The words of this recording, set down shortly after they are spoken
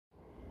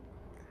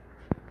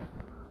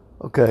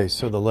Okay,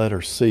 so the letter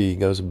C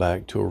goes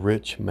back to a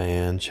rich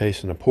man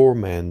chasing a poor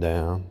man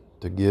down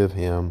to give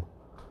him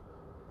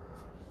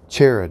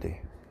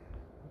charity.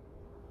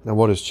 Now,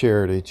 what is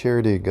charity?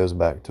 Charity goes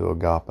back to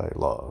agape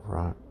love,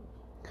 right?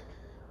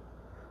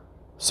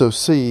 So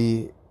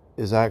C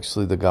is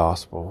actually the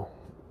gospel.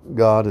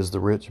 God is the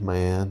rich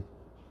man.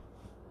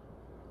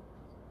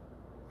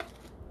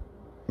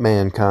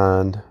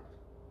 Mankind,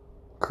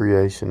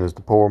 creation is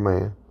the poor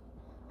man.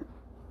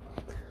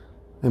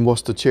 And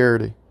what's the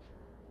charity?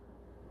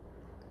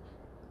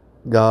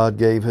 God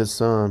gave his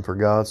son, for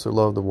God so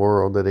loved the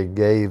world that he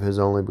gave his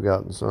only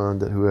begotten son,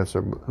 that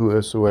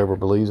whosoever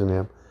believes in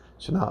him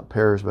should not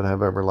perish but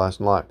have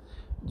everlasting life.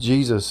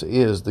 Jesus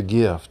is the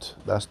gift.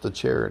 That's the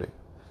charity.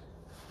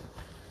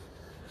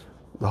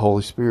 The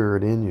Holy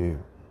Spirit in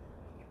you.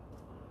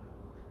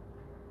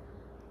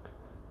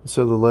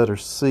 So the letter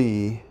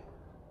C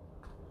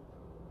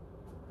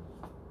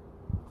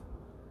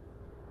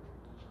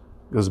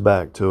goes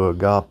back to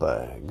agape.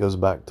 It goes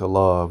back to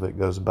love. It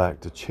goes back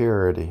to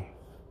charity.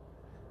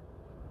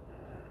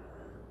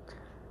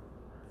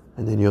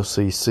 And then you'll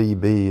see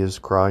CB is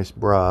Christ's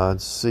bride.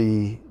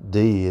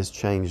 CD is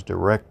change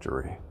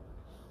directory.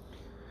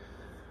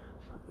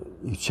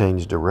 You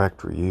change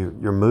directory.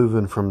 You're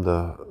moving from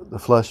the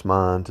flesh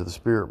mind to the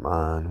spirit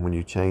mind when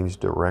you change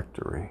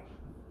directory.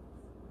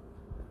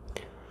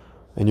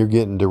 And you're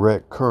getting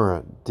direct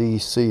current.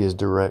 DC is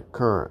direct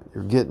current.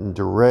 You're getting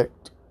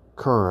direct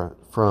current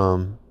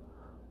from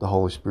the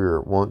Holy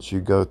Spirit. Once you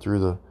go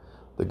through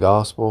the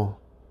gospel,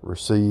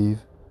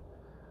 receive,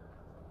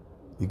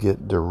 you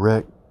get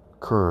direct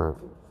current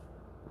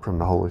from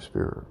the Holy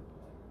Spirit.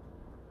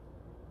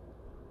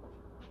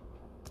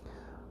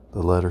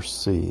 The letter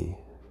C.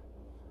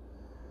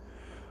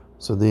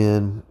 So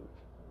then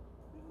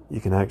you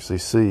can actually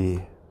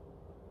see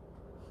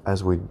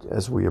as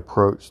we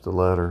approach the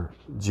letter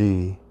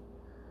G,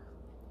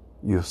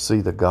 you'll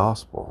see the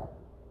gospel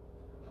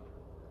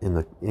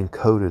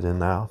encoded in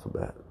the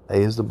alphabet. A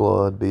is the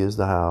blood, B is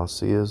the house,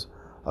 C is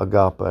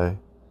agape,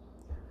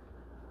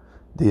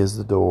 D is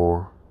the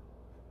door,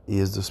 E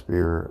is the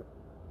spirit,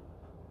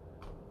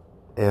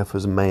 F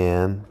is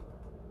man,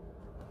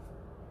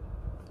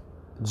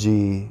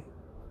 G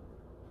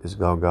is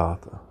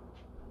Golgotha.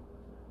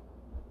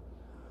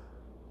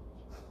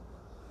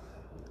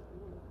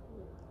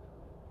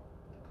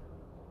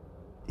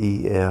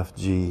 E, F,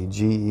 G.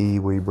 G, E,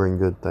 we bring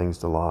good things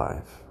to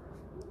life.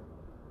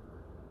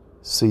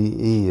 C,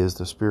 E is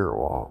the spirit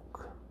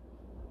walk.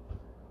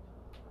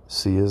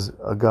 C is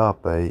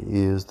agape,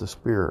 E is the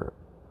spirit.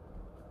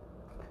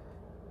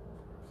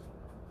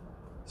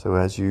 So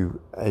as you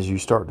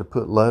start to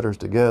put letters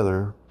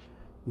together,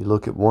 you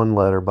look at one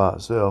letter by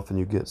itself and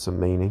you get some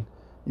meaning.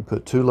 You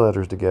put two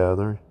letters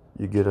together,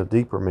 you get a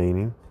deeper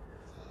meaning.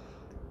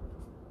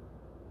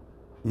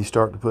 You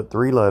start to put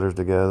three letters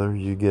together,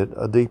 you get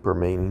a deeper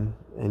meaning,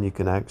 and you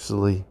can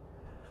actually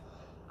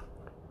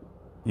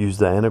use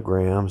the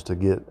anagrams to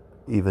get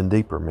even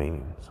deeper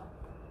meanings.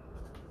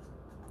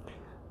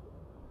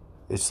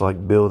 It's like a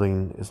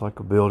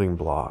building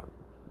block.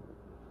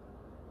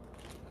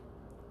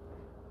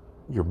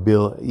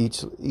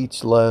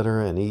 Each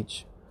letter and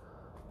each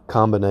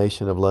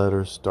combination of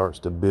letters starts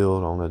to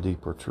build on a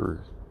deeper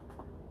truth.